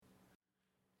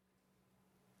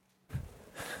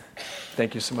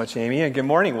Thank you so much, Amy, and good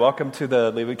morning. Welcome to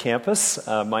the Leawood campus.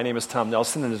 My name is Tom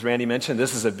Nelson, and as Randy mentioned,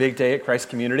 this is a big day at Christ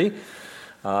Community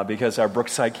because our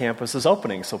Brookside campus is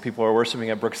opening, so people are worshiping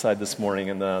at Brookside this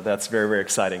morning, and that's very, very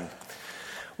exciting.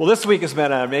 Well, this week has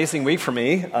been an amazing week for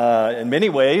me in many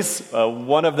ways.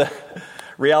 One of the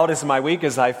realities of my week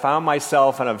is I found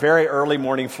myself on a very early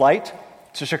morning flight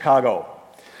to Chicago,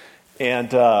 and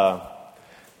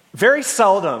very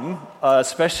seldom,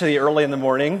 especially early in the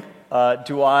morning,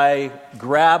 do I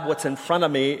grab what's in front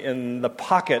of me in the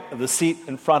pocket of the seat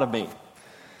in front of me.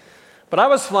 But I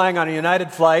was flying on a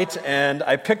United flight, and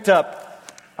I picked up,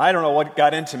 I don't know what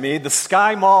got into me, the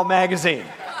Sky Mall magazine.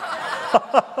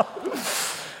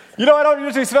 You know, I don't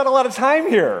usually spend a lot of time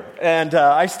here. And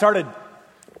I started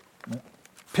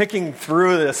picking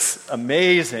through this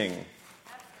amazing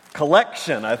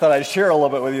collection. I thought I'd share a little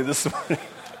bit with you this morning.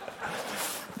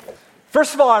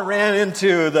 First of all, I ran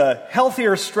into the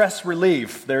Healthier Stress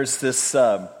Relief. There's this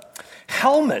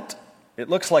helmet. It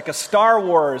looks like a Star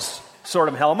Wars sort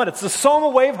of helmet. It's the Soma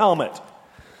Wave helmet.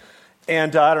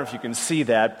 And I don't know if you can see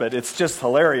that, but it's just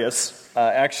hilarious,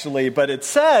 actually. But it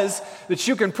says that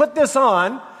you can put this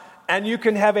on and you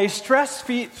can have a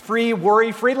stress-free,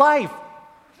 worry-free life.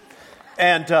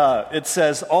 And it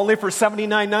says only for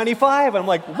 $79.95. I'm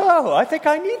like, whoa, I think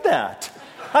I need that.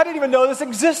 I didn't even know this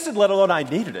existed, let alone I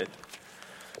needed it.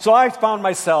 So I found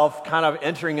myself kind of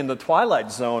entering in the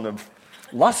twilight zone of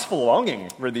lustful longing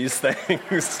for these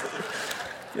things.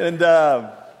 And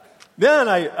then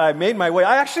I made my way.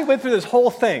 I actually went through this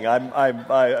whole thing.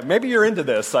 Maybe you're into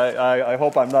this. I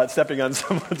hope I'm not stepping on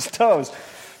someone's toes.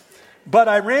 But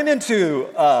I ran into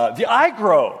the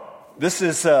iGrow. This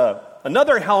is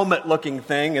another helmet-looking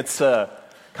thing. It's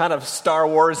kind of Star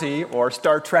Wars-y or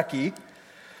Star Trek-y.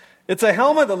 It's a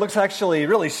helmet that looks actually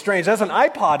really strange. It has an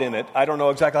iPod in it. I don't know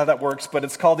exactly how that works, but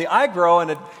it's called the iGrow,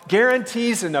 and it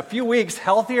guarantees in a few weeks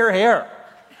healthier hair,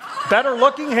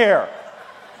 better-looking hair.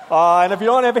 And if you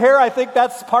don't have hair, I think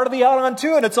that's part of the add-on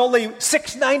too, and it's only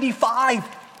 $6.95.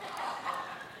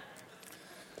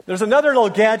 There's another little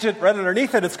gadget right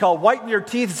underneath it. It's called Whiten Your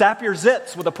Teeth, Zap Your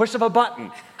Zits with a push of a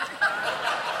button.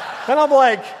 And I'm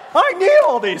like, I need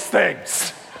all these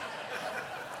things.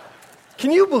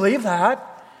 Can you believe that?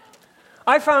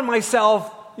 I found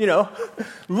myself,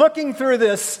 looking through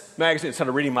this magazine instead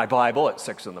of reading my Bible at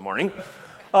 6 in the morning,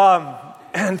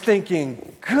 and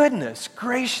thinking, goodness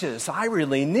gracious, I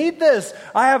really need this.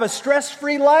 I have a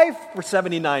stress-free life for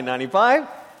 $79.95.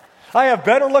 I have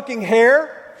better-looking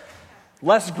hair,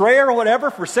 less gray or whatever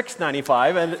for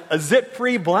 $6.95, and a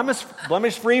zit-free,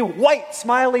 blemish-free, white,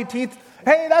 smiley teeth.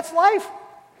 Hey, that's life.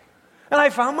 And I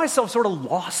found myself sort of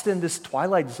lost in this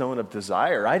twilight zone of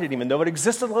desire. I didn't even know it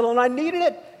existed, let alone I needed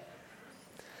it.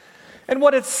 And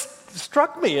what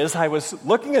struck me is I was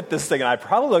looking at this thing, and I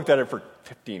probably looked at it for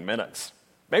 15 minutes,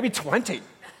 maybe 20.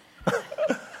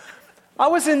 I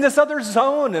was in this other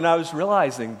zone, and I was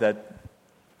realizing that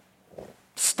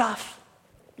stuff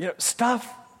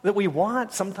that we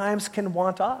want sometimes can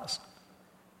want us.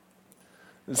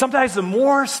 And sometimes the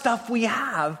more stuff we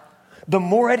have, the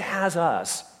more it has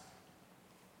us.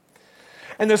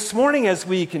 And this morning, as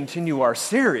we continue our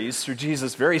series through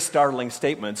Jesus' very startling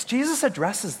statements, Jesus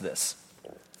addresses this.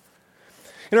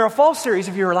 In our fall series,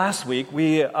 if you were last week,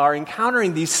 we are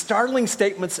encountering these startling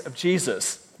statements of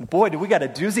Jesus. Boy, do we got a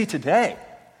doozy today.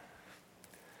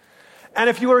 And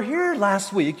if you were here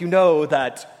last week, you know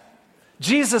that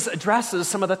Jesus addresses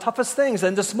some of the toughest things.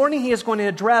 And this morning, he is going to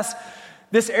address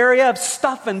this area of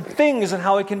stuff and things and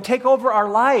how it can take over our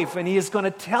life. And he is going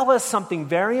to tell us something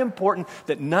very important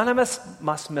that none of us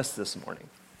must miss this morning.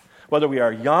 Whether we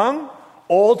are young,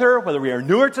 older, whether we are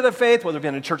newer to the faith, whether we've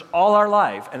been in church all our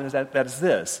life, and that is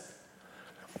this: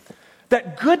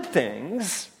 that good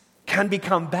things can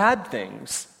become bad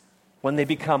things when they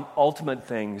become ultimate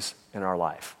things in our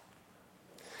life.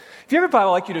 If you have a Bible,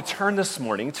 I'd like you to turn this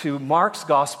morning to Mark's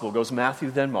Gospel. It goes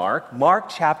Matthew, then Mark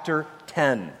chapter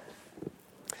 10.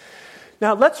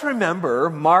 Now, let's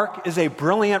remember, Mark is a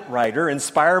brilliant writer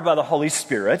inspired by the Holy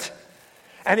Spirit,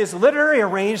 and his literary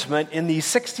arrangement in these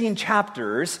 16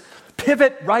 chapters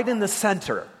pivot right in the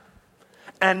center.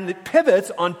 And it pivots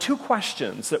on two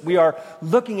questions that we are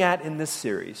looking at in this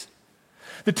series.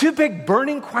 The two big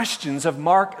burning questions of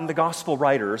Mark and the Gospel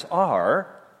writers are,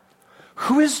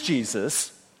 who is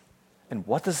Jesus, and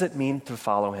what does it mean to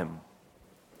follow him?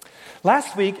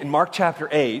 Last week in Mark chapter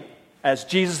 8, as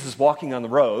Jesus is walking on the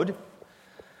road,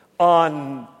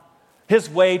 on his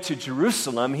way to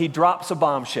Jerusalem, he drops a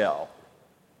bombshell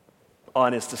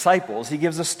on his disciples. He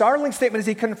gives a startling statement as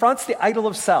he confronts the idol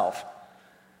of self.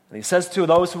 And he says to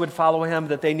those who would follow him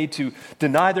that they need to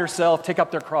deny their self, take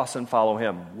up their cross, and follow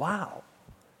him. Wow.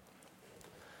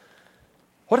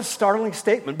 What a startling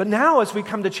statement. But now, as we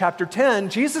come to chapter 10,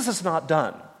 Jesus is not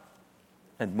done.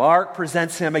 And Mark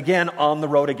presents him again on the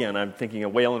road again. I'm thinking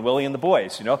of Waylon Willie and the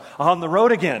boys, on the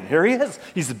road again. Here he is.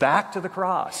 He's back to the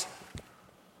cross.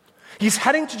 He's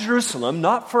heading to Jerusalem,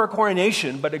 not for a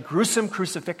coronation, but a gruesome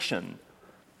crucifixion.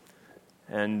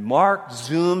 And Mark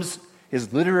zooms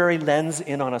his literary lens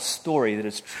in on a story that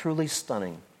is truly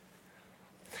stunning.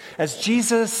 As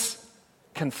Jesus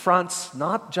confronts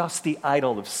not just the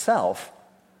idol of self,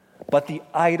 but the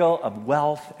idol of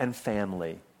wealth and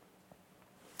family.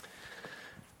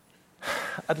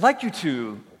 I'd like you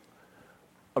to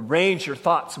arrange your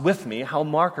thoughts with me how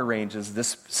Mark arranges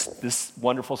this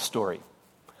wonderful story.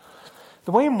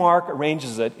 The way Mark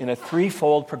arranges it in a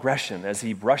threefold progression as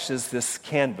he brushes this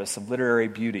canvas of literary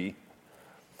beauty.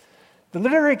 The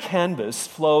literary canvas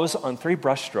flows on three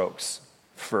brushstrokes.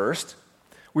 First,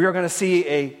 we are going to see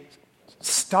a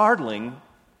startling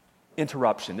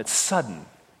interruption. It's sudden.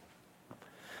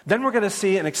 Then we're going to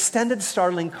see an extended,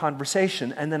 startling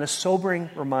conversation and then a sobering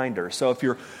reminder. So if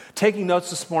you're taking notes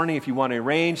this morning, if you want to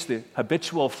arrange the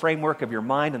habitual framework of your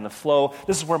mind and the flow,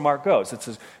 this is where Mark goes.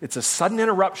 It's a sudden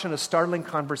interruption, a startling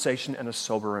conversation, and a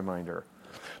sober reminder.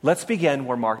 Let's begin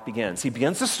where Mark begins. He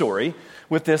begins the story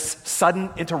with this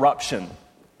sudden interruption.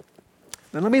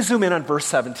 Now let me zoom in on verse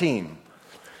 17.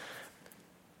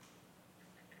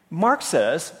 Mark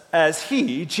says, as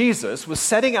he, Jesus, was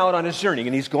setting out on his journey,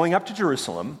 and he's going up to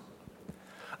Jerusalem,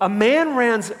 a man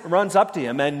runs up to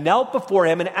him and knelt before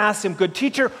him and asked him, "Good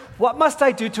teacher, what must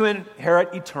I do to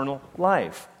inherit eternal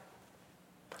life?"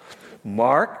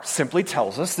 Mark simply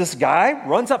tells us this guy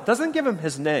runs up, doesn't give him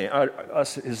his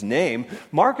name.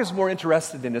 Mark is more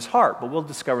interested in his heart, but we'll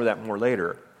discover that more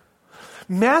later.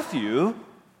 Matthew,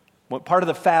 part of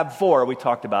the Fab Four we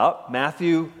talked about,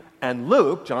 Matthew and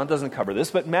Luke, John doesn't cover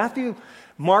this, but Matthew,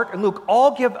 Mark, and Luke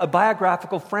all give a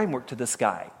biographical framework to this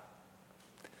guy.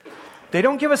 They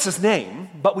don't give us his name,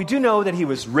 but we do know that he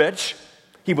was rich,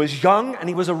 he was young, and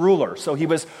he was a ruler, so he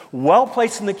was well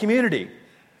placed in the community.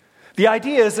 The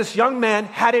idea is this young man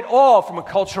had it all from a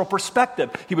cultural perspective.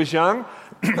 He was young,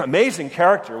 amazing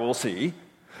character, we'll see.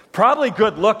 Probably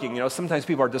good looking. Sometimes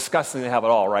people are disgusting, they have it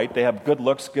all, right? They have good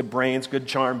looks, good brains, good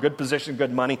charm, good position,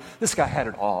 good money. This guy had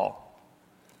it all.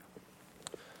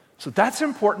 So that's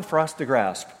important for us to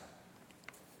grasp.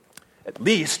 At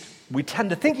least we tend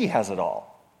to think he has it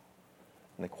all.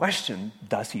 And the question,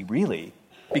 does he really,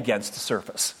 begins to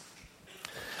surface.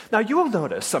 Now you will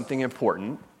notice something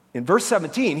important. In verse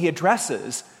 17, he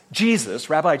addresses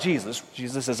Jesus, Rabbi Jesus.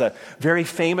 Jesus is a very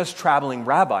famous traveling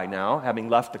rabbi now, having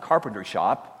left the carpentry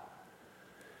shop.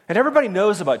 And everybody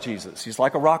knows about Jesus. He's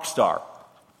like a rock star.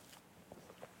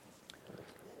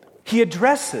 He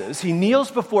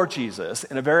kneels before Jesus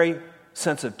in a very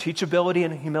sense of teachability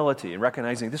and humility and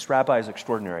recognizing this rabbi is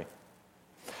extraordinary.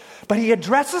 But he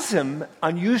addresses him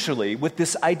unusually with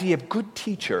this idea of good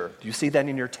teacher. Do you see that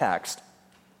in your text?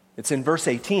 It's in verse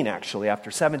 18, actually, after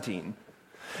 17.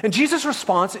 And Jesus'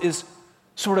 response is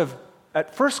sort of,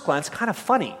 at first glance, kind of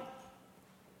funny.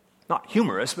 Not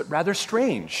humorous, but rather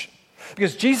strange.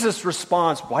 Because Jesus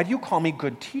responds, "Why do you call me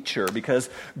good teacher?" Because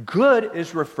good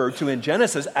is referred to in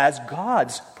Genesis as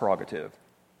God's prerogative.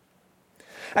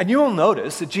 And you will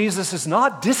notice that Jesus is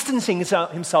not distancing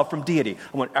himself from deity.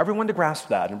 I want everyone to grasp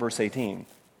that in verse 18.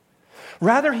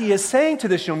 Rather, he is saying to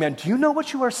this young man, "Do you know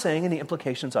what you are saying and the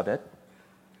implications of it?"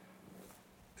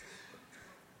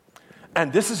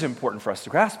 And this is important for us to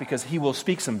grasp because he will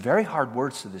speak some very hard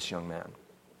words to this young man.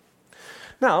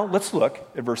 Now, let's look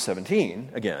at verse 17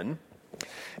 again.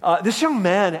 This young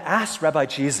man asked Rabbi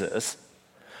Jesus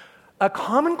a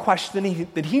common question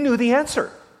that he knew the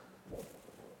answer.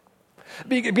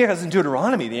 Because in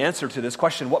Deuteronomy, the answer to this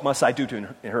question, what must I do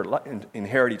to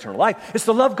inherit eternal life, is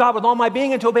to love God with all my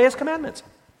being and to obey his commandments.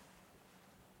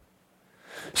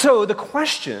 So the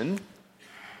question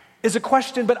is a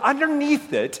question, but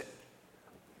underneath it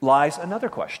lies another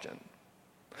question.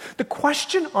 The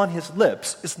question on his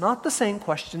lips is not the same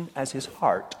question as his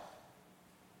heart.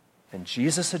 And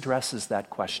Jesus addresses that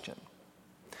question.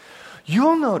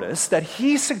 You'll notice that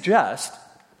he suggests,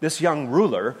 this young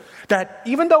ruler, that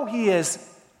even though he has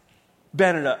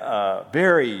been a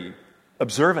very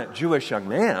observant Jewish young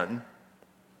man,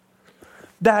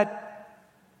 that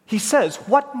he says,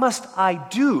 "What must I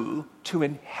do to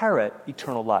inherit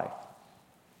eternal life?"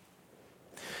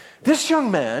 This young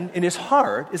man, in his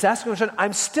heart, is asking the question,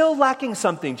 "I'm still lacking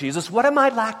something, Jesus. What am I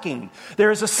lacking?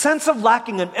 There is a sense of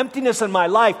lacking, an emptiness in my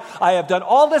life. I have done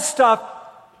all this stuff,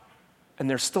 and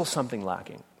there's still something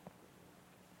lacking."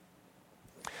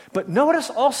 But notice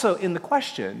also in the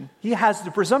question, he has the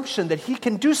presumption that he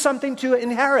can do something to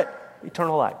inherit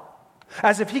eternal life.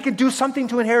 as if he could do something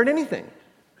to inherit anything.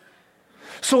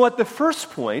 So at the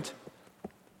first point,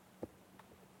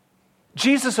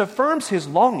 Jesus affirms his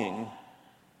longing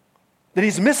that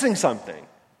he's missing something,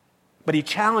 but he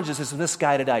challenges his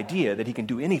misguided idea that he can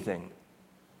do anything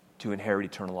to inherit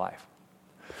eternal life.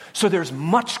 So there's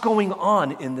much going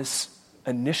on in this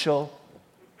initial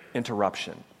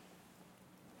interruption.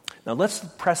 Now let's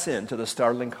press into the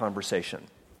startling conversation.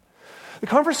 The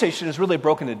conversation is really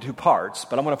broken into two parts,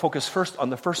 but I'm going to focus first on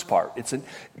the first part. It's an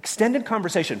extended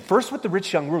conversation, first with the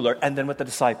rich young ruler and then with the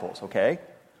disciples, okay?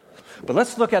 But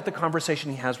let's look at the conversation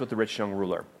he has with the rich young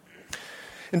ruler.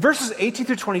 In verses 18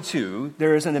 through 22,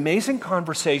 there is an amazing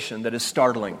conversation that is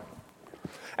startling.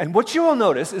 And what you will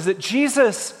notice is that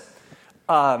Jesus,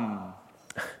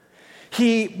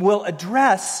 he will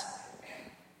address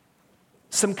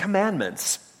some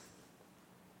commandments.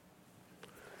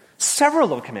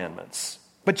 Several of commandments.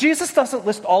 But Jesus doesn't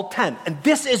list all 10. And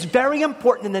this is very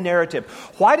important in the narrative.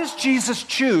 Why does Jesus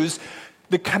choose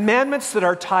the commandments that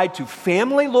are tied to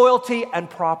family loyalty and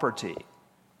property?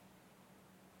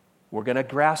 We're going to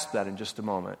grasp that in just a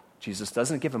moment. Jesus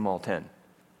doesn't give them all 10.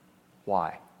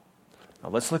 Why? Now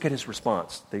let's look at his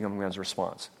response, the young man's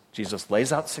response. Jesus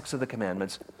lays out 6 of the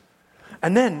commandments.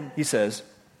 And then he says,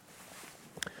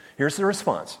 here's the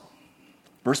response.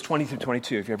 Verse 20 through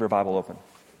 22, if you have your Bible open.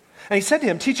 And he said to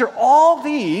him, "Teacher, all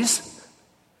these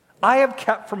I have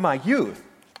kept from my youth."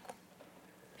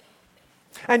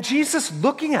 And Jesus,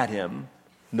 looking at him,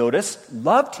 notice,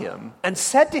 loved him and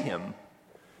said to him,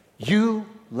 "You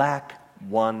lack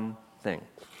one thing.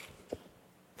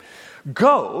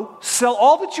 Go, sell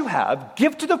all that you have,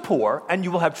 give to the poor, and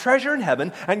you will have treasure in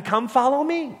heaven, and come follow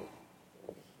me."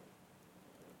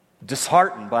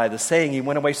 Disheartened by the saying, he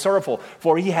went away sorrowful,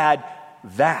 for he had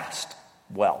vast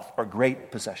wealth or great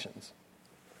possessions.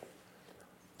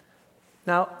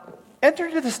 Now, enter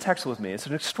into this text with me. It's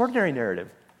an extraordinary narrative.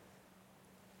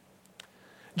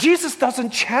 Jesus doesn't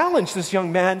challenge this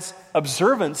young man's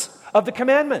observance of the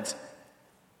commandments.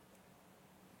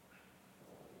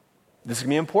 This is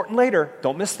going to be important later.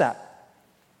 Don't miss that.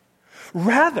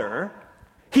 Rather,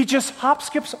 he just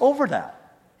skips over that.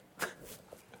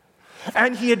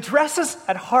 And he addresses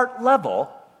at heart level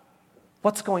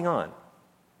what's going on.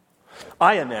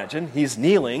 I imagine he's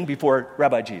kneeling before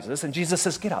Rabbi Jesus, and Jesus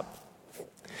says, "Get up."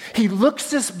 He looks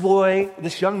this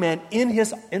young man,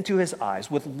 into his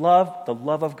eyes with love, the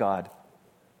love of God,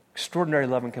 extraordinary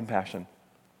love and compassion.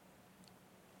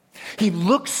 He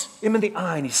looks him in the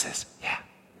eye and he says, "Yeah,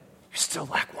 you still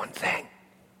lack one thing."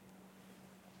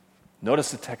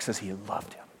 Notice the text says he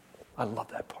loved him. I love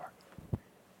that part.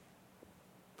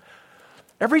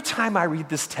 Every time I read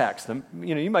this text,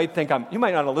 you might think you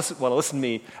might not want to listen to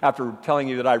me after telling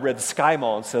you that I read the Sky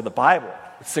Mall instead of the Bible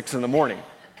at 6 in the morning.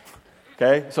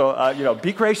 Okay, so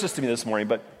be gracious to me this morning.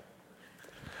 But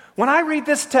when I read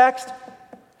this text,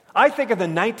 I think of the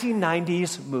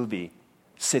 1990s movie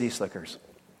City Slickers.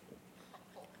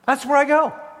 That's where I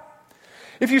go.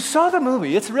 If you saw the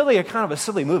movie, it's really a kind of a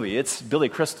silly movie. It's Billy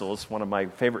Crystal, is one of my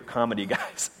favorite comedy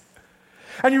guys.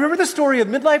 And you remember the story of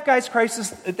midlife guys'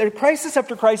 crisis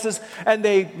after crisis, and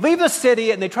they leave the city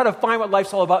and they try to find what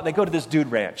life's all about, and they go to this dude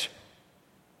ranch.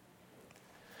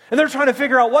 And they're trying to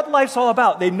figure out what life's all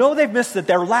about. They know they've missed it.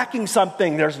 They're lacking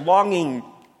something. There's longing.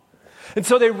 And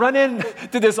so they run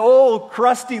into this old,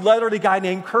 crusty, leathery guy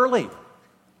named Curly.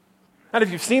 And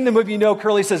if you've seen the movie, you know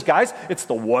Curly says, "Guys, it's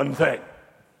the one thing."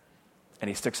 And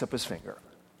he sticks up his finger.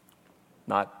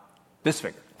 Not this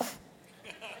finger.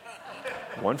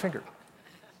 One finger.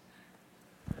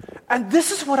 And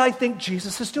this is what I think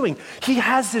Jesus is doing. He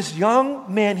has this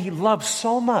young man he loves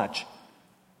so much,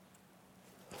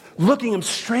 looking him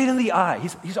straight in the eye.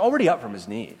 He's already up from his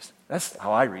knees. That's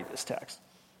how I read this text.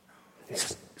 He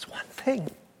says, "It's one thing.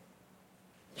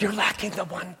 You're lacking the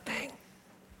one thing."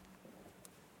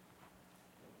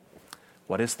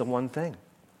 What is the one thing?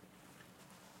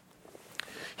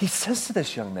 He says to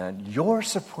this young man, "Your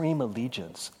supreme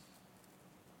allegiance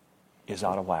is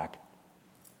out of whack.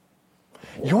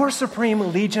 Your supreme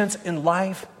allegiance in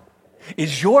life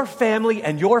is your family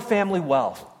and your family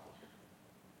wealth.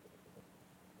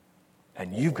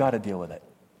 And you've got to deal with it.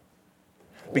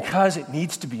 Because it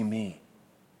needs to be me,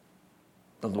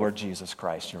 the Lord Jesus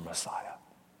Christ, your Messiah."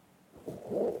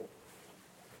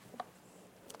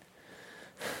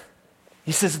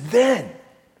 He says, then,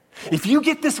 if you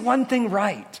get this one thing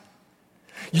right,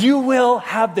 you will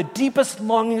have the deepest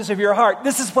longings of your heart.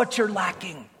 This is what you're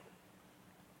lacking.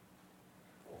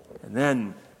 And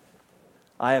then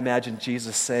I imagine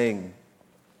Jesus saying,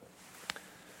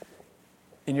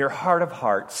 "In your heart of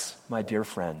hearts, my dear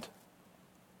friend,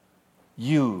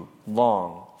 you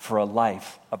long for a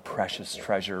life of precious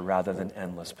treasure rather than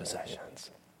endless possessions.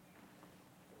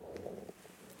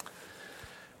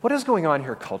 What is going on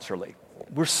here culturally?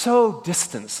 We're so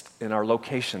distanced in our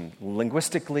location,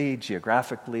 linguistically,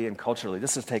 geographically, and culturally.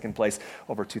 This has taken place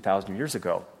over 2,000 years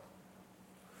ago.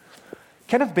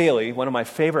 Kenneth Bailey, one of my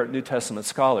favorite New Testament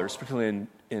scholars, particularly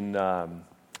in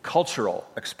cultural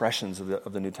expressions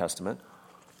of the New Testament,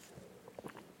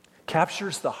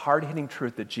 captures the hard-hitting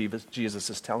truth that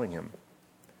Jesus is telling him.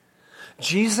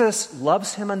 Jesus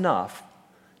loves him enough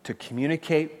to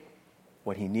communicate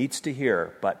what he needs to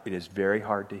hear, but it is very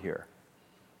hard to hear.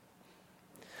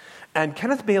 And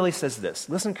Kenneth Bailey says this,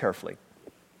 listen carefully.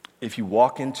 If you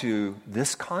walk into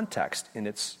this context in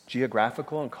its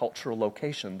geographical and cultural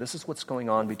location, this is what's going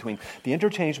on between the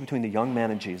interchange between the young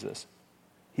man and Jesus.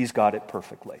 He's got it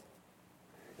perfectly.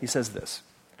 He says this,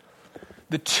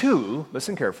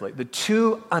 listen carefully, the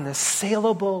two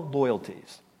unassailable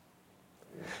loyalties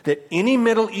that any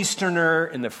Middle Easterner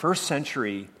in the first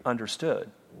century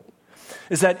understood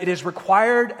is that it is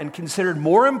required and considered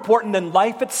more important than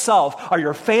life itself are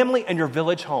your family and your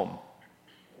village home.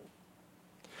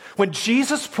 When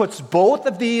Jesus puts both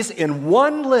of these in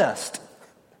one list,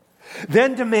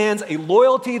 then demands a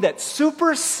loyalty that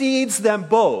supersedes them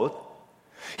both,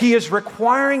 he is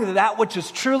requiring that which is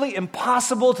truly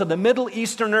impossible to the Middle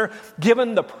Easterner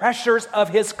given the pressures of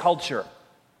his culture.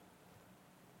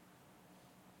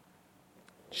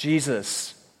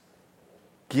 Jesus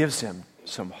gives him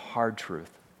some hard truth.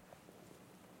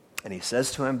 And he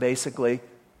says to him basically,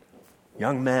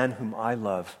 young man whom I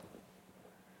love,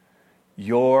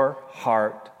 your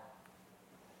heart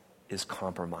is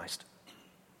compromised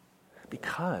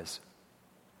because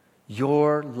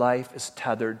your life is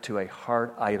tethered to a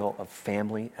hard idol of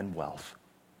family and wealth.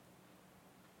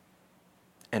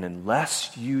 And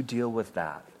unless you deal with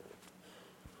that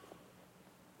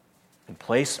and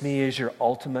place me as your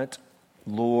ultimate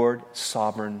Lord,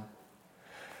 sovereign,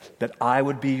 that I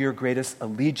would be your greatest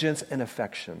allegiance and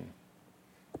affection,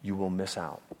 you will miss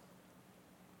out.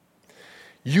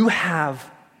 You have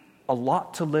a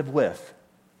lot to live with,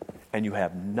 and you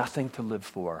have nothing to live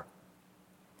for.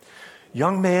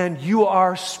 Young man, you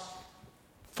are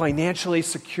financially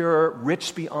secure,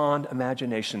 rich beyond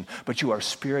imagination, but you are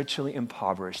spiritually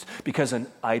impoverished because an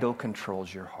idol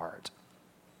controls your heart.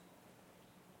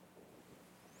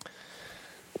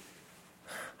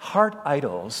 Heart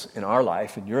idols in our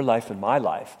life, in your life, in my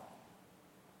life,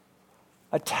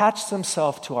 attach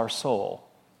themselves to our soul,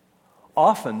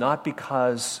 often not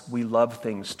because we love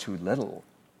things too little.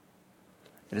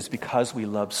 It is because we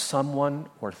love someone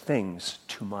or things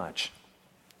too much.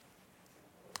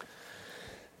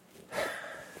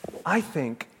 I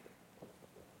think,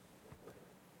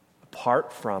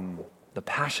 apart from the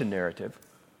passion narrative,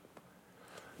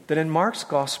 that in Mark's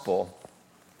gospel,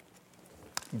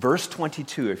 verse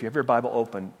 22, if you have your Bible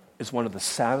open, is one of the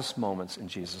saddest moments in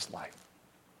Jesus' life.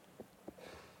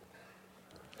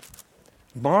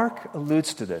 Mark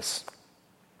alludes to this.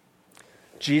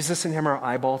 Jesus and him are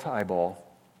eyeball to eyeball.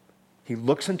 He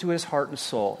looks into his heart and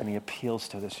soul, and he appeals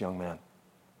to this young man.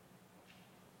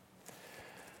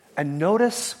 And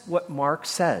notice what Mark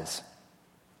says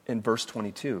in verse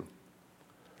 22.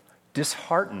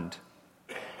 Disheartened,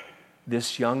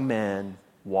 this young man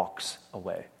walks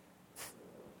away.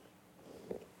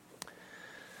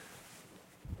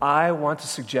 I want to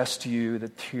suggest to you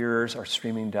that tears are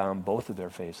streaming down both of their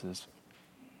faces.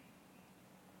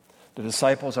 The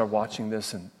disciples are watching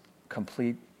this in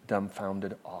complete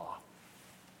dumbfounded awe.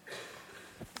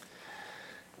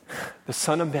 The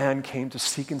Son of Man came to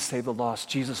seek and save the lost.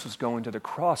 Jesus was going to the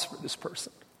cross for this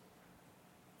person.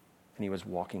 And he was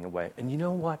walking away. And you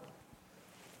know what?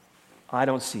 I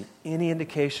don't see any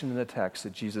indication in the text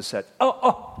that Jesus said,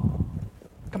 oh,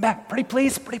 come back. Pretty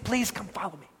please, come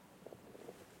follow me.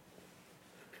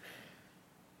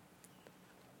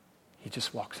 He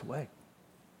just walks away.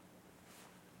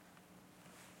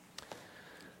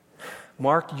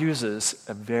 Mark uses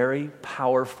a very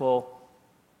powerful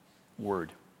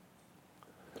word.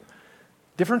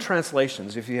 Different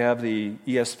translations, if you have the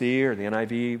ESV or the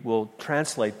NIV, will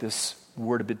translate this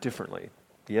word a bit differently.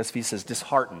 The ESV says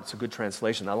disheartened. It's a good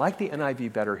translation. I like the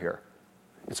NIV better here.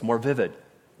 It's more vivid,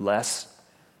 less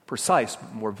precise,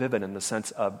 but more vivid in the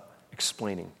sense of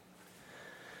explaining.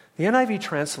 The NIV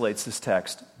translates this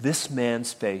text, this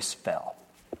man's face fell.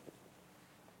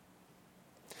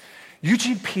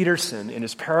 Eugene Peterson, in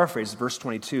his paraphrase, verse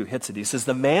 22, hits it. He says,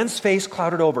 the man's face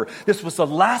clouded over. This was the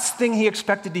last thing he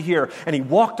expected to hear, and he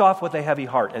walked off with a heavy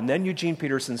heart. And then Eugene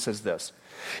Peterson says this,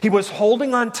 he was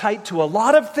holding on tight to a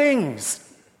lot of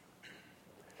things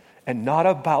and not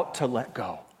about to let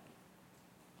go.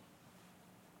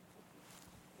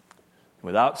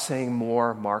 Without saying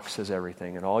more, Mark says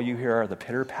everything, and all you hear are the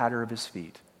pitter-patter of his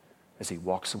feet as he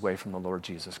walks away from the Lord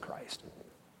Jesus Christ.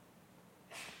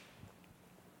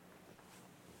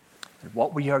 And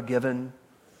what we are given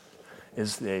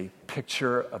is a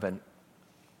picture of an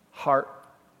heart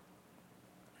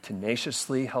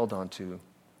tenaciously held onto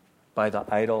by the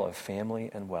idol of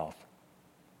family and wealth.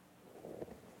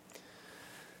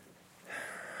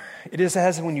 It is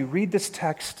as when you read this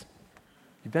text,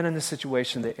 you've been in this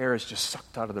situation, the air is just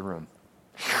sucked out of the room.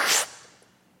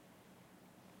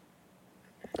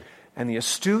 And the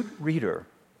astute reader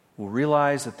will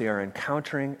realize that they are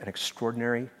encountering an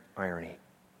extraordinary irony.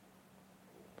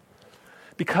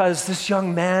 Because this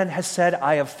young man has said,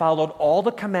 I have followed all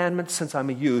the commandments since I'm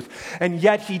a youth, and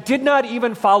yet he did not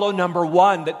even follow number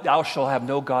 1, that thou shalt have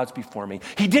no gods before me.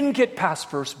 He didn't get past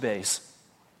first base.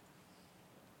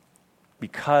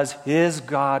 Because his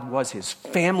God was his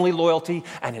family loyalty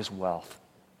and his wealth,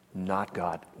 not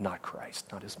God, not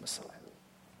Christ, not his Messiah.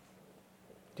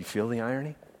 Do you feel the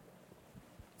irony?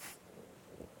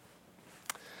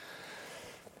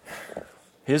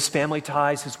 His family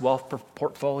ties, his wealth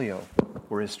portfolio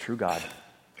were his true God.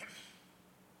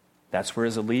 That's where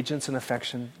his allegiance and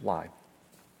affection lie.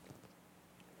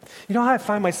 You know how I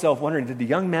find myself wondering, did the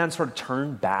young man sort of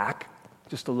turn back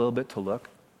just a little bit to look?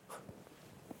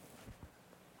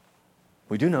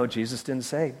 We do know Jesus didn't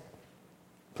say,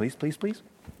 please, please, please.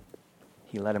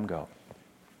 He let him go.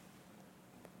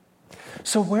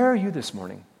 So where are you this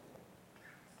morning?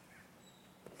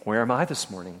 Where am I this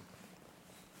morning?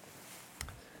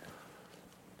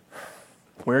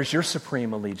 Where's your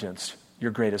supreme allegiance,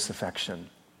 your greatest affection,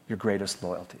 your greatest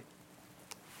loyalty?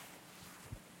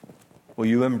 Will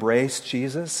you embrace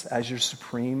Jesus as your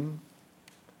supreme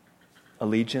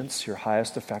allegiance, your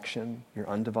highest affection, your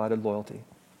undivided loyalty?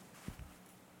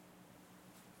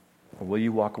 Or will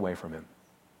you walk away from him?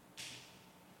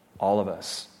 All of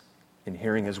us, in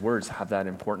hearing his words, have that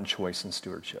important choice in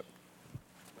stewardship.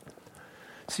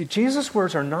 See, Jesus'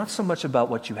 words are not so much about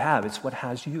what you have, it's what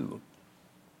has you.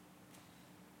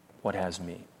 What has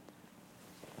me.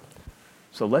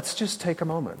 So let's just take a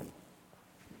moment.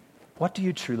 What do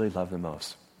you truly love the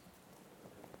most?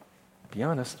 Be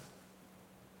honest.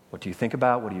 What do you think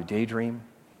about? What do you daydream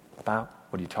about?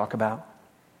 What do you talk about?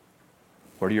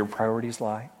 Where do your priorities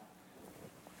lie?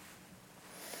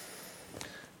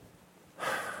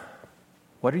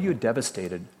 What are you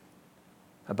devastated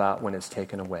about when it's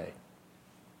taken away?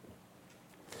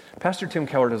 Pastor Tim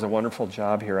Keller does a wonderful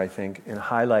job here, I think, in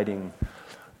highlighting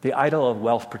the idol of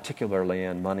wealth, particularly,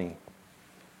 and money.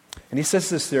 And he says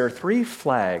this, there are 3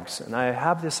 flags, and I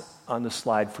have this on the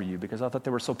slide for you because I thought they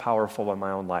were so powerful in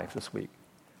my own life this week.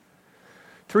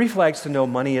 3 flags to know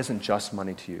money isn't just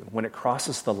money to you. When it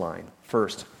crosses the line,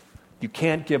 first, you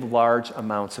can't give large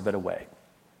amounts of it away.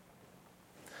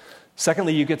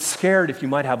 Secondly, you get scared if you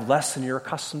might have less than you're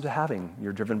accustomed to having.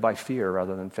 You're driven by fear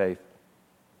rather than faith.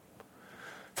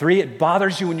 3, it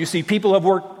bothers you when you see people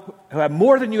who have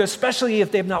more than you, especially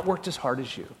if they've not worked as hard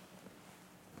as you.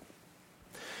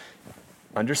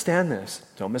 Understand this.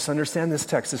 Don't misunderstand this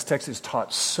text. This text is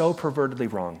taught so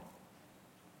pervertedly wrong.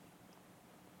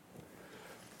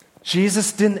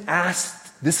 Jesus didn't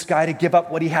ask this guy to give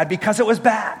up what he had because it was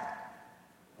bad.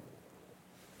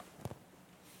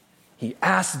 He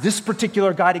asked this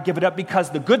particular guy to give it up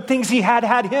because the good things he had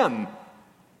him.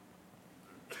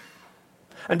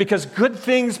 And because good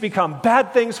things become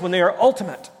bad things when they are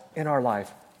ultimate in our life.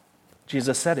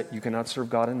 Jesus said it, you cannot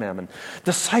serve God and mammon.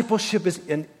 Discipleship is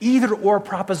an either-or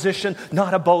proposition,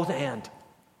 not a both-and.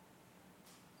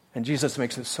 And Jesus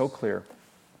makes it so clear.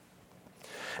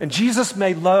 And Jesus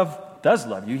does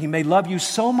love you. He may love you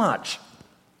so much.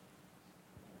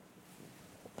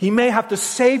 He may have to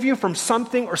save you from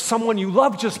something or someone you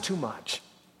love just too much.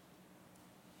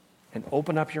 And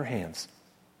open up your hands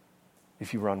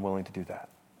if you were unwilling to do that.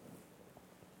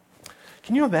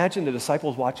 Can you imagine the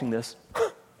disciples watching this?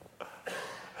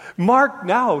 Mark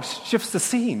now shifts the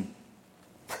scene.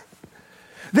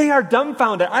 They are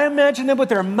dumbfounded. I imagine them with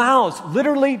their mouths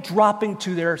literally dropping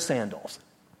to their sandals.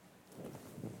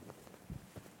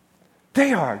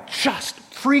 They are just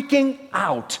freaking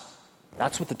out.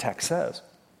 That's what the text says.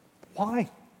 Why?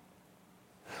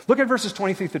 Look at verses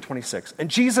 23 through 26. And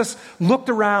Jesus looked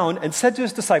around and said to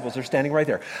his disciples, they're standing right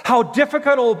there, how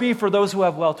difficult it will be for those who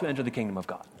have wealth to enter the kingdom of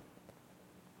God.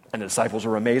 And the disciples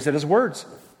were amazed at his words.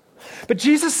 But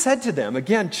Jesus said to them,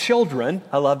 again, children,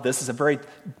 I love this, it's a very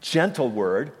gentle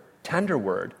word, tender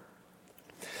word.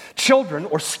 Children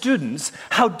or students,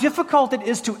 how difficult it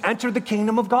is to enter the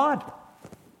kingdom of God.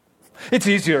 It's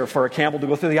easier for a camel to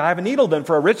go through the eye of a needle than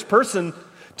for a rich person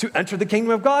to enter the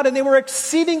kingdom of God. And they were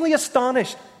exceedingly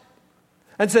astonished.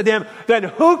 and said to him, then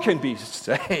who can be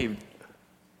saved?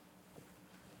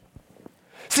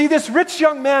 See, this rich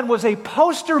young man was a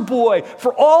poster boy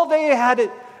for all they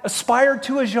had aspired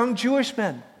to as young Jewish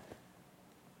men.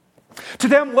 To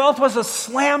them, wealth was a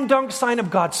slam dunk sign of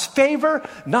God's favor,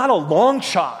 not a long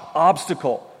shot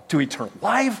obstacle to eternal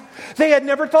life. They had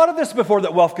never thought of this before,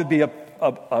 that wealth could be a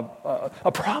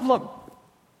problem.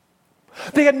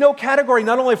 They had no category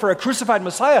not only for a crucified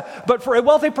Messiah, but for a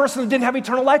wealthy person who didn't have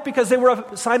eternal life because they were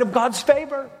a sign of God's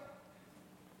favor.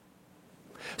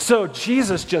 So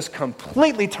Jesus just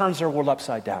completely turns their world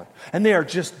upside down. And they are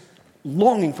just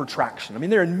longing for traction. I mean,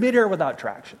 they're in midair without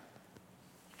traction.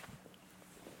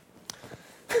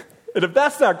 And if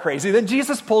that's not crazy, then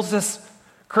Jesus pulls this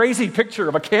crazy picture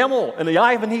of a camel in the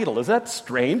eye of a needle. Is that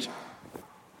strange?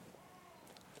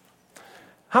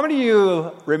 How many of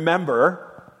you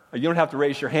remember, you don't have to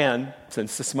raise your hand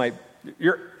since this might,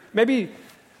 maybe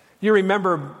you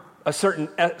remember a certain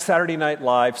Saturday Night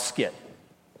Live skit.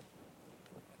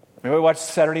 Anybody watch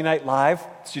Saturday Night Live?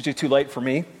 It's usually too late for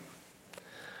me.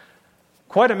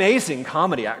 Quite amazing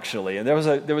comedy, actually. And there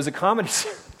was a comedy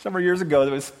several years ago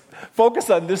that was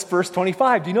focused on this verse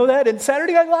 25. Do you know that in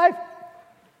Saturday Night Live?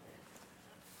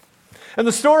 And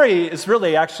the story is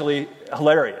really actually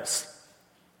hilarious.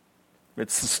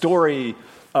 It's the story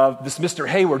of this Mr.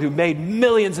 Hayward who made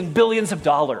millions and billions of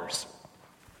dollars.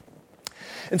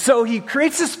 And so he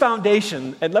creates this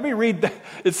foundation, and let me read,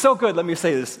 it's so good, let me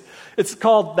say this. It's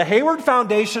called the Hayward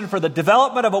Foundation for the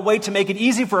Development of a Way to Make It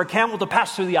Easy for a Camel to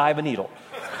Pass Through the Eye of a Needle.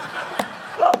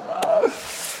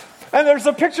 And there's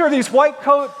a picture of these white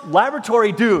coat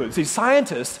laboratory dudes, these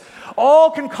scientists,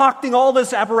 all concocting all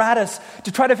this apparatus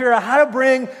to try to figure out how to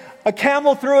bring a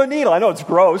camel through a needle. I know it's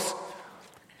gross.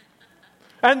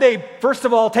 And they, first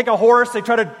of all, take a horse, they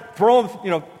try to throw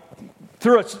him,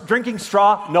 through a drinking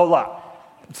straw, no luck.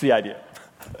 That's the idea.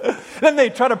 Then they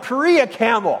try to puree a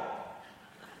camel.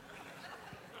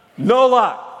 No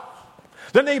luck.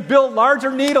 Then they build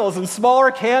larger needles and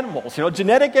smaller camels,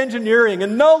 genetic engineering,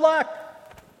 and no luck.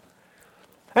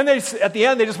 And at the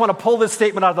end, they just want to pull this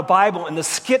statement out of the Bible, and the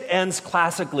skit ends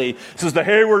classically. It says, the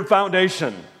Hayward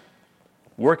Foundation,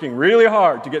 working really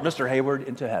hard to get Mr. Hayward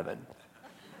into heaven.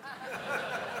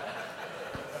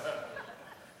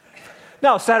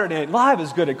 Now, Saturday Night Live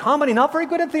is good at comedy, not very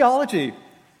good at theology.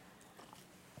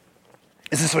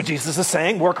 Is this what Jesus is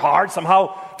saying? Work hard,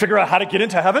 somehow figure out how to get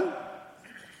into heaven?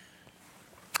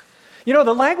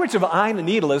 The language of eye and the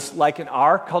needle is like in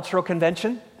our cultural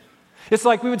convention. It's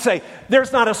like we would say,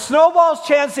 there's not a snowball's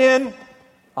chance in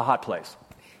a hot place.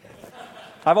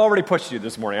 I've already pushed you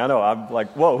this morning. I know. I'm like,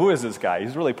 whoa, who is this guy?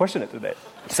 He's really pushing it today.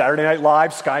 Saturday Night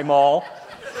Live, Sky Mall.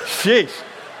 Sheesh.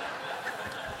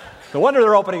 No wonder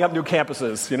they're opening up new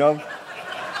campuses,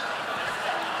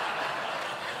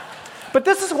 But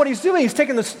this is what he's doing. He's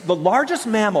taking the largest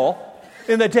mammal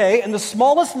in the day and the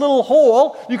smallest little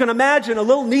hole, you can imagine, a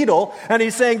little needle, and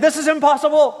he's saying, this is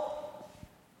impossible.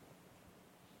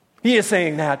 He is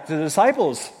saying that to the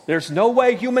disciples. There's no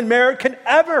way human merit can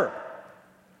ever,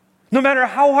 no matter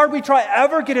how hard we try,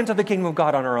 ever get into the kingdom of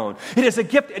God on our own. It is a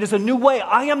gift. It is a new way.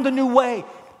 I am the new way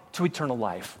to eternal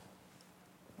life.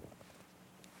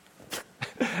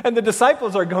 And the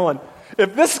disciples are going,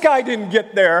 if this guy didn't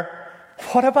get there,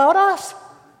 what about us?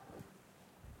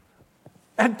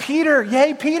 And Peter,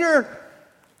 yay, Peter.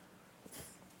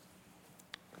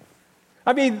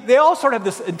 I mean, they all sort of have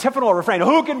this antiphonal refrain,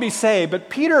 who can be saved? But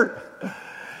Peter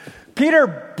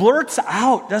blurts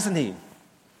out, doesn't he?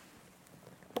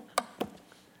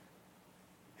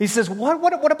 He says,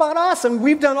 what about us? And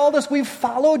we've done all this, we've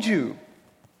followed you.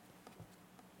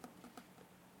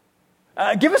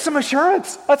 Give us some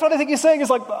assurance. That's what I think he's saying. Is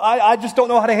like, I just don't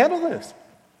know how to handle this.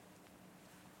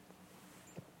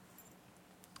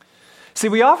 See,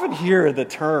 we often hear the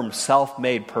term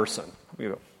self-made person.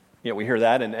 We hear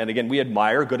that, and again, we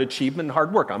admire good achievement and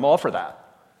hard work. I'm all for that.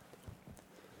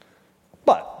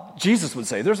 But Jesus would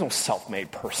say there's no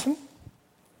self-made person.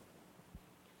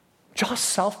 Just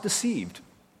self-deceived.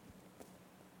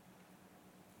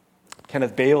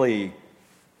 Kenneth Bailey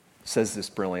says this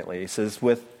brilliantly. He says,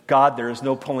 with God, there is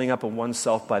no pulling up of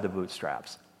oneself by the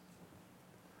bootstraps.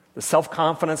 The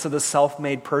self-confidence of the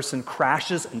self-made person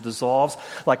crashes and dissolves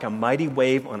like a mighty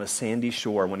wave on a sandy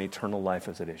shore when eternal life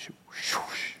is at issue.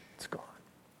 Whoosh, it's gone.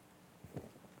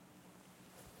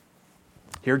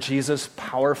 Here Jesus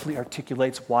powerfully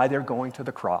articulates why they're going to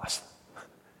the cross.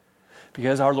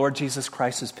 Because our Lord Jesus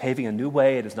Christ is paving a new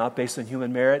way. It is not based on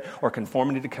human merit or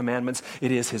conformity to commandments.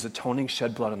 It is his atoning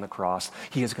shed blood on the cross.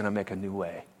 He is going to make a new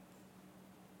way.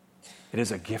 It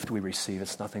is a gift we receive.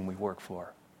 It's nothing we work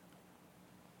for.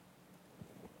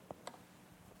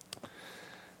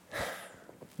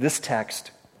 This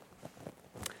text,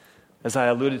 as I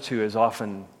alluded to, is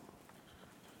often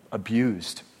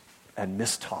abused and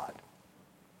mistaught.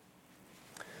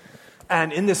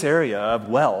 And in this area of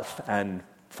wealth and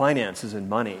finances and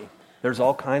money, there's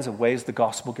all kinds of ways the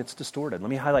gospel gets distorted. Let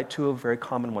me highlight two very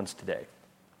common ones today.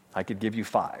 I could give you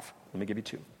 5. Let me give you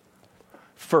 2.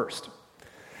 First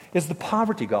is the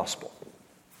poverty gospel.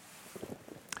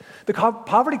 The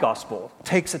poverty gospel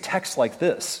takes a text like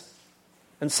this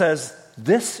and says,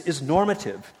 this is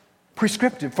normative,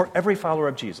 prescriptive for every follower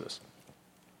of Jesus.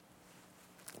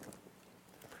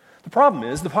 The problem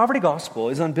is the poverty gospel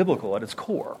is unbiblical at its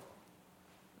core.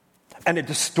 And it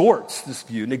distorts this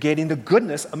view, negating the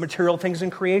goodness of material things in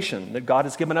creation that God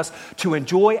has given us to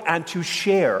enjoy and to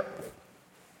share.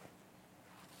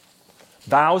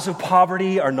 Vows of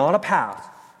poverty are not a path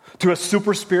to a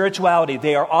super spirituality.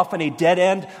 They are often a dead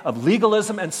end of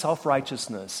legalism and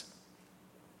self-righteousness.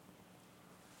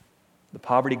 The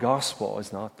poverty gospel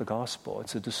is not the gospel.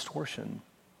 It's a distortion.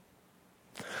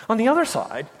 On the other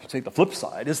side, if you take the flip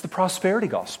side, is the prosperity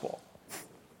gospel.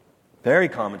 Very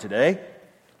common today.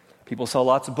 People sell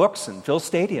lots of books and fill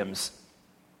stadiums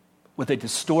with a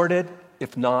distorted,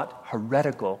 if not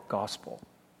heretical, gospel.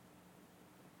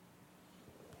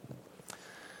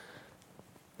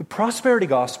 The prosperity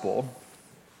gospel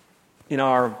in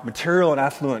our material and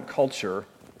affluent culture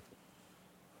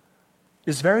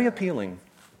is very appealing.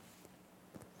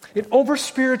 It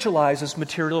over-spiritualizes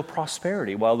material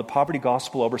prosperity. While the poverty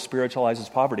gospel over-spiritualizes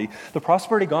poverty, the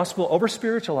prosperity gospel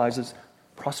over-spiritualizes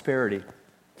prosperity,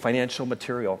 financial,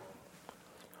 material.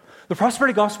 The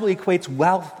prosperity gospel equates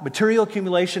wealth, material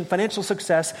accumulation, financial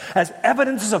success as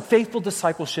evidences of faithful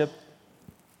discipleship.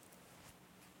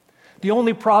 The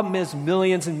only problem is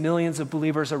millions and millions of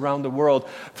believers around the world,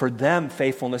 for them,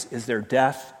 faithfulness is their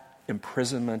death,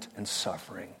 imprisonment, and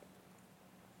suffering.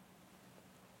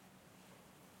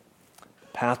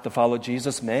 The path to follow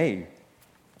Jesus may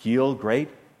yield great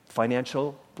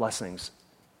financial blessings,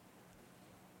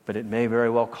 but it may very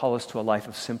well call us to a life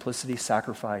of simplicity,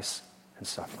 sacrifice, and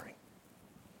suffering.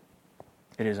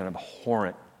 It is an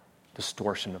abhorrent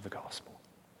distortion of the gospel,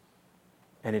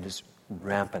 and it is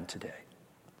rampant today.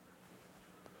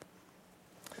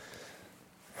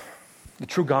 The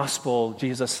true gospel,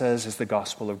 Jesus says, is the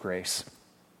gospel of grace.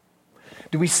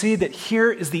 Do we see that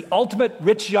here is the ultimate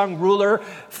rich young ruler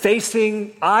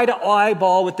facing eye to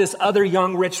eyeball with this other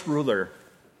young rich ruler?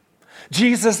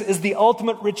 Jesus is the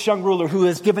ultimate rich young ruler who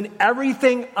has given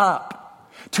everything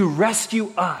up to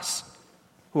rescue us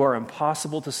who are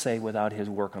impossible to save without his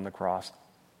work on the cross.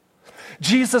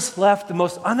 Jesus left the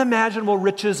most unimaginable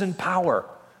riches and power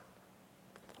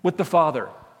with the Father.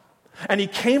 And he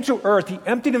came to earth, he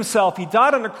emptied himself, he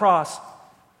died on the cross.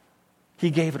 He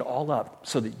gave it all up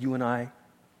so that you and I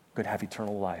could have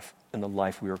eternal life and the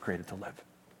life we were created to live.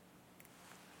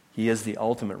 He is the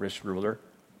ultimate rich ruler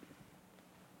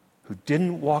who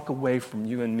didn't walk away from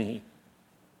you and me,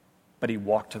 but he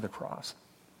walked to the cross.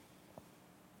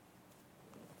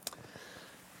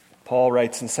 Paul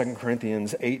writes in 2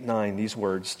 Corinthians 8:9 these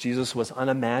words, Jesus was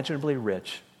unimaginably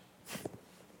rich,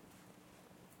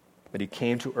 but he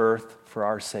came to earth for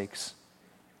our sakes,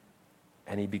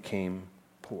 and he became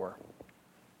poor.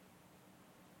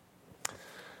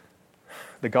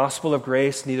 The gospel of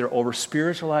grace neither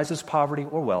over-spiritualizes poverty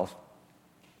or wealth,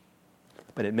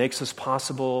 but it makes us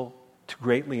possible to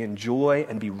greatly enjoy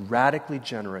and be radically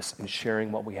generous in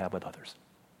sharing what we have with others.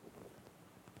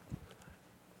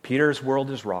 Peter's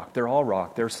world is rocked. They're all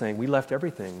rocked. They're saying, we left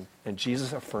everything, and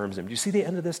Jesus affirms them. Do you see the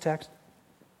end of this text?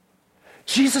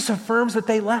 Jesus affirms that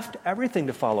they left everything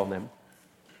to follow him.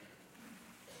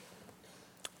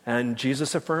 And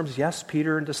Jesus affirms, yes,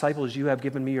 Peter and disciples, you have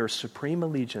given me your supreme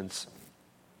allegiance,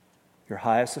 your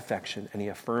highest affection, and he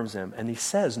affirms them. And he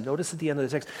says, notice at the end of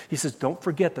the text, he says, don't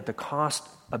forget that the cost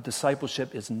of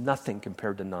discipleship is nothing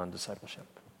compared to non-discipleship.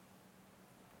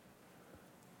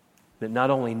 That not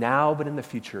only now, but in the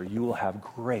future, you will have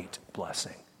great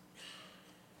blessing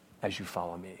as you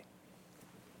follow me.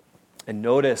 And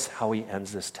notice how he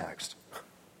ends this text.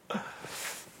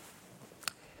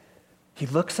 He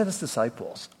looks at his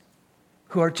disciples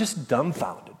who are just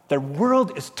dumbfounded. Their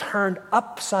world is turned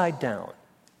upside down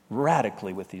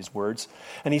radically with these words.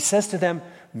 And he says to them,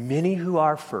 many who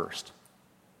are first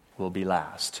will be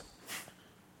last.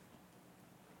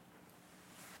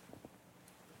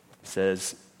 He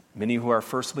says, many who are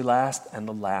first will be last, and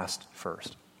the last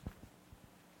first.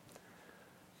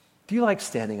 Do you like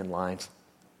standing in lines?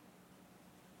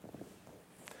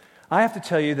 I have to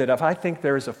tell you that if I think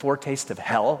there is a foretaste of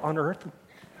hell on earth,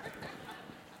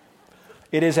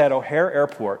 it is at O'Hare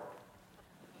Airport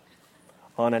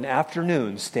on an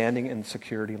afternoon standing in the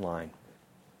security line.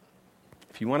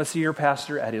 If you want to see your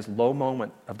pastor at his low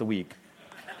moment of the week.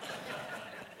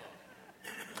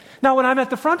 Now, when I'm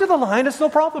at the front of the line, it's no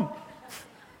problem.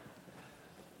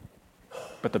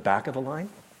 But the back of the line?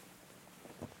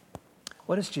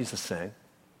 What is Jesus saying?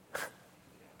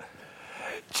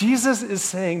 Jesus is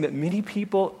saying that many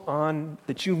people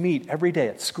that you meet every day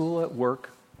at school, at work,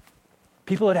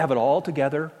 people that have it all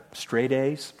together, straight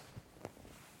A's,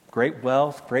 great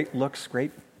wealth, great looks, great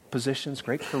positions,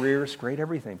 great careers, great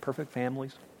everything, perfect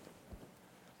families.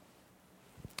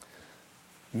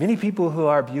 Many people who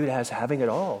are viewed as having it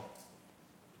all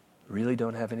really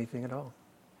don't have anything at all.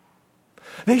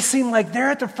 They seem like they're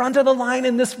at the front of the line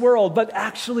in this world, but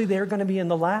actually they're going to be in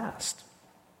the last.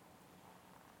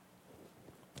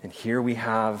 And here we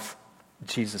have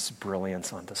Jesus'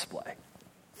 brilliance on display.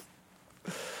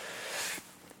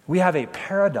 We have a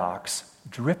paradox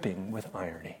dripping with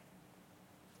irony.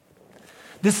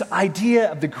 This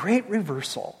idea of the great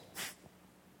reversal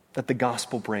that the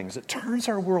gospel brings, it turns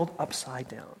our world upside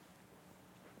down.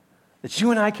 That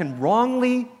you and I can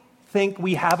wrongly think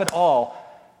we have it all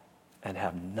and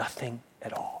have nothing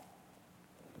at all.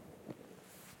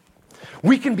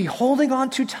 We can be holding on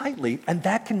too tightly, and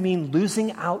that can mean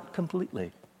losing out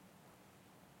completely.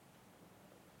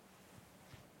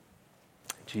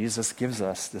 Jesus gives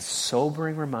us this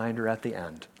sobering reminder at the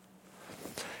end.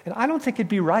 And I don't think it'd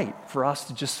be right for us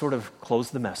to just sort of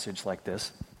close the message like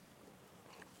this.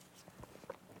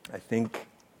 I think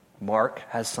Mark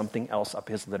has something else up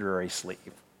his literary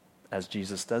sleeve, as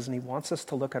Jesus does, and he wants us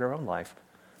to look at our own life,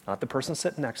 not the person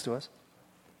sitting next to us.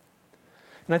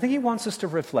 And I think he wants us to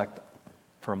reflect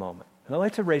for a moment. And I'd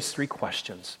like to raise 3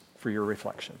 questions for your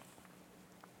reflection.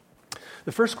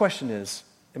 The first question is,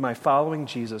 am I following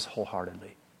Jesus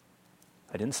wholeheartedly?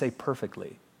 I didn't say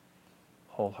perfectly,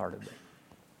 wholeheartedly.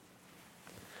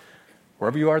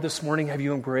 Wherever you are this morning, have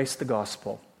you embraced the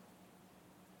gospel?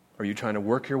 Are you trying to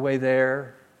work your way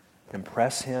there,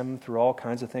 impress him through all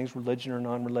kinds of things, religion or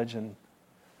non-religion?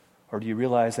 Or do you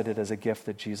realize that it is a gift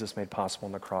that Jesus made possible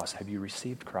on the cross? Have you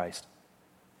received Christ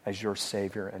as your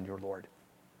Savior and your Lord?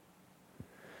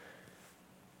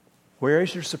 Where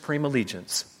is your supreme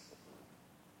allegiance?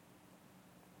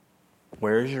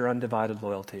 Where is your undivided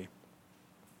loyalty?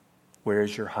 Where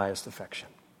is your highest affection?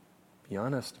 Be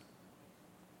honest.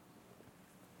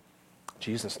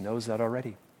 Jesus knows that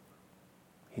already.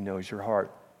 He knows your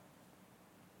heart.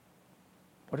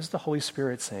 What is the Holy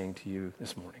Spirit saying to you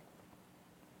this morning?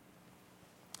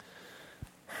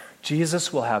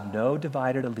 Jesus will have no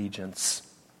divided allegiance.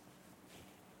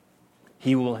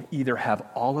 He will either have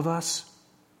all of us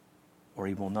or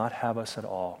he will not have us at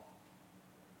all.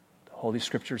 The Holy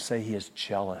Scriptures say he is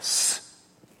jealous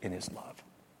in his love.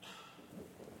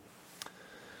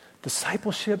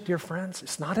 Discipleship, dear friends,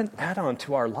 is not an add-on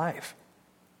to our life.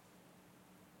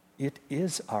 It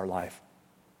is our life.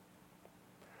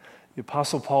 The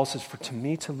Apostle Paul says, "For to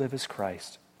me to live is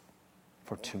Christ.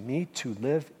 For to me to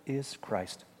live is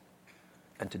Christ,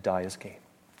 and to die is gain."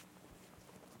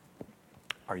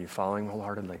 Are you following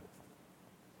wholeheartedly?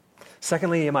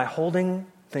 Secondly, am I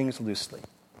holding things loosely?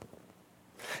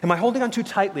 Am I holding on too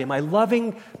tightly? Am I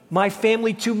loving my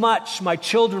family too much? My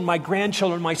children, my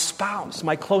grandchildren, my spouse,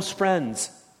 my close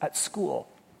friends at school?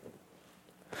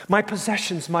 My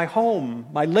possessions, my home,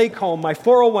 my lake home, my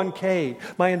 401k,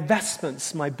 my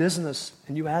investments, my business,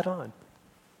 and you add on.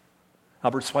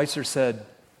 Albert Schweitzer said,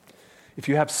 if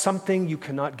you have something you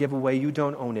cannot give away, you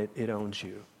don't own it, it owns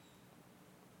you.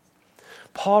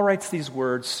 Paul writes these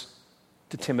words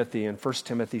to Timothy in 1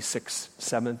 Timothy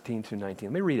 6:17-19.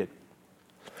 Let me read it.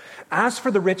 "As for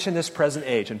the rich in this present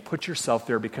age," and put yourself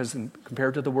there because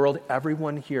compared to the world,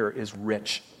 everyone here is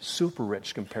rich, super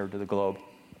rich compared to the globe.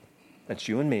 That's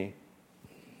you and me.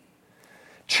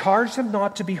 "Charge them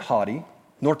not to be haughty,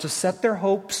 nor to set their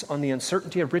hopes on the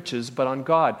uncertainty of riches, but on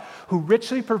God, who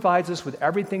richly provides us with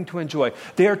everything to enjoy.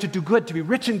 They are to do good, to be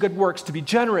rich in good works, to be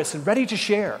generous and ready to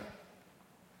share,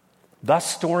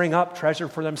 thus storing up treasure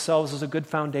for themselves as a good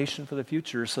foundation for the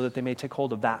future, so that they may take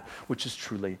hold of that which is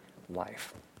truly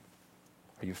life."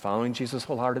 Are you following Jesus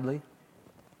wholeheartedly?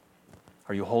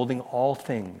 Are you holding all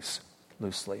things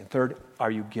loosely? And third,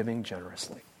 are you giving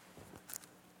generously?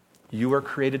 You are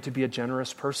created to be a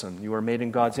generous person. You are made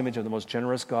in God's image of the most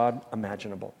generous God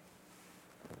imaginable.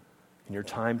 In your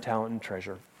time, talent, and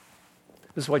treasure.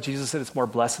 This is why Jesus said it's more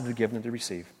blessed to give than to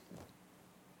receive.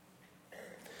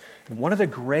 And one of the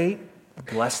great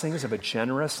blessings of a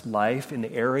generous life in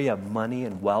the area of money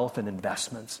and wealth and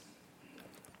investments,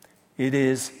 it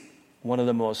is one of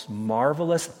the most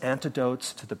marvelous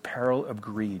antidotes to the peril of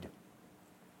greed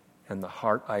and the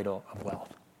heart idol of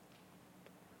wealth.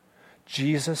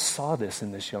 Jesus saw this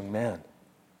in this young man.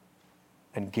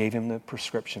 and gave him the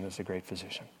prescription as a great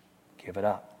physician. Give it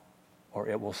up, or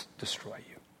it will destroy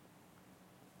you.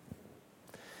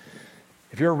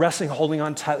 If you're wrestling, holding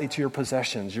on tightly to your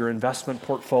possessions, your investment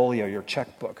portfolio, your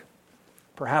checkbook,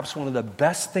 perhaps one of the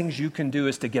best things you can do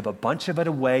is to give a bunch of it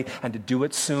away and to do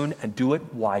it soon and do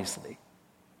it wisely.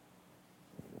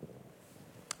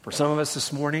 For some of us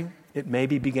this morning, it may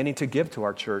be beginning to give to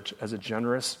our church as a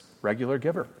generous, regular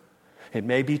giver. It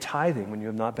may be tithing when you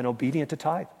have not been obedient to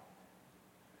tithe.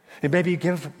 It may be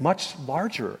give much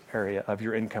larger area of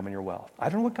your income and your wealth. I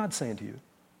don't know what God's saying to you.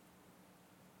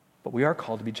 But we are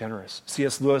called to be generous.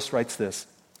 C.S. Lewis writes this.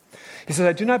 He says,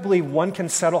 I do not believe one can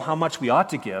settle how much we ought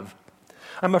to give.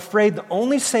 I'm afraid the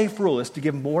only safe rule is to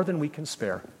give more than we can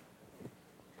spare.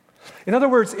 In other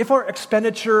words, if our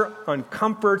expenditure on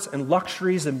comforts and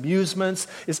luxuries, amusements,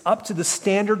 is up to the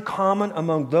standard common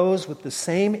among those with the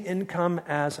same income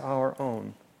as our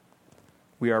own,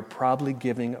 we are probably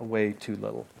giving away too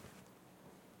little.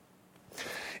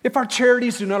 If our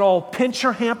charities do not all pinch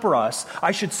or hamper us,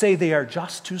 I should say they are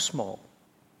just too small.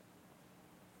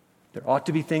 There ought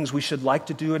to be things we should like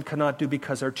to do and cannot do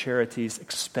because our charities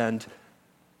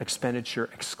expenditure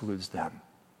excludes them.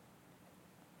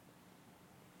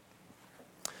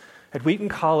 At Wheaton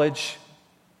College,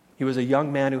 he was a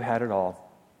young man who had it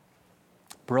all.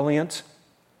 Brilliant,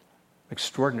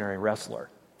 extraordinary wrestler.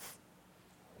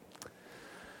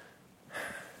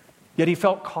 Yet he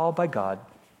felt called by God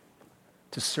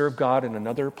to serve God in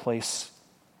another place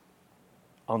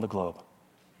on the globe.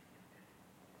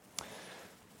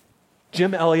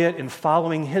 Jim Elliot, in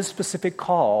following his specific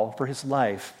call for his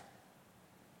life,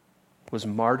 was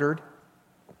martyred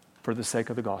for the sake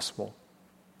of the gospel.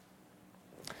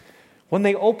 When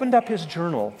they opened up his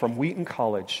journal from Wheaton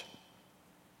College,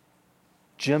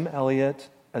 Jim Elliot,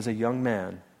 as a young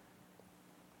man,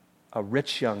 a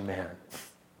rich young man,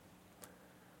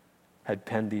 had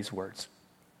penned these words.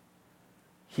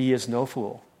 He is no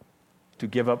fool to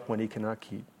give up when he cannot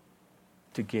keep,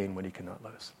 to gain when he cannot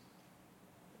lose.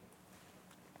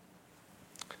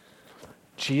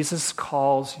 Jesus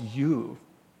calls you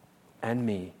and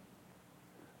me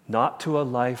not to a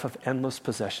life of endless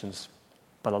possessions,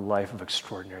 but a life of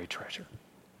extraordinary treasure.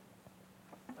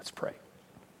 Let's pray.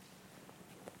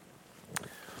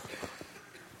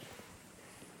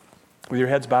 With your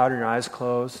heads bowed and your eyes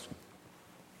closed,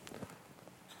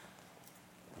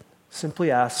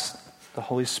 simply ask the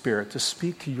Holy Spirit to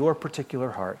speak to your particular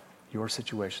heart, your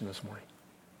situation this morning.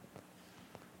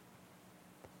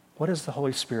 What is the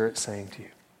Holy Spirit saying to you?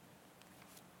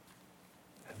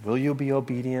 And will you be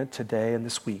obedient today and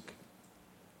this week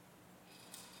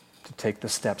to take the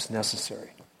steps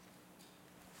necessary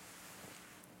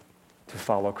to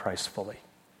follow Christ fully?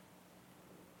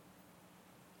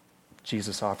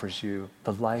 Jesus offers you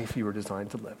the life you were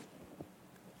designed to live.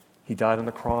 He died on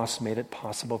the cross, made it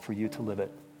possible for you to live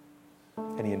it,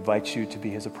 and he invites you to be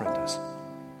his apprentice.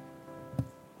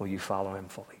 Will you follow him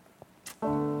fully?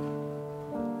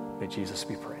 May Jesus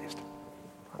be praised.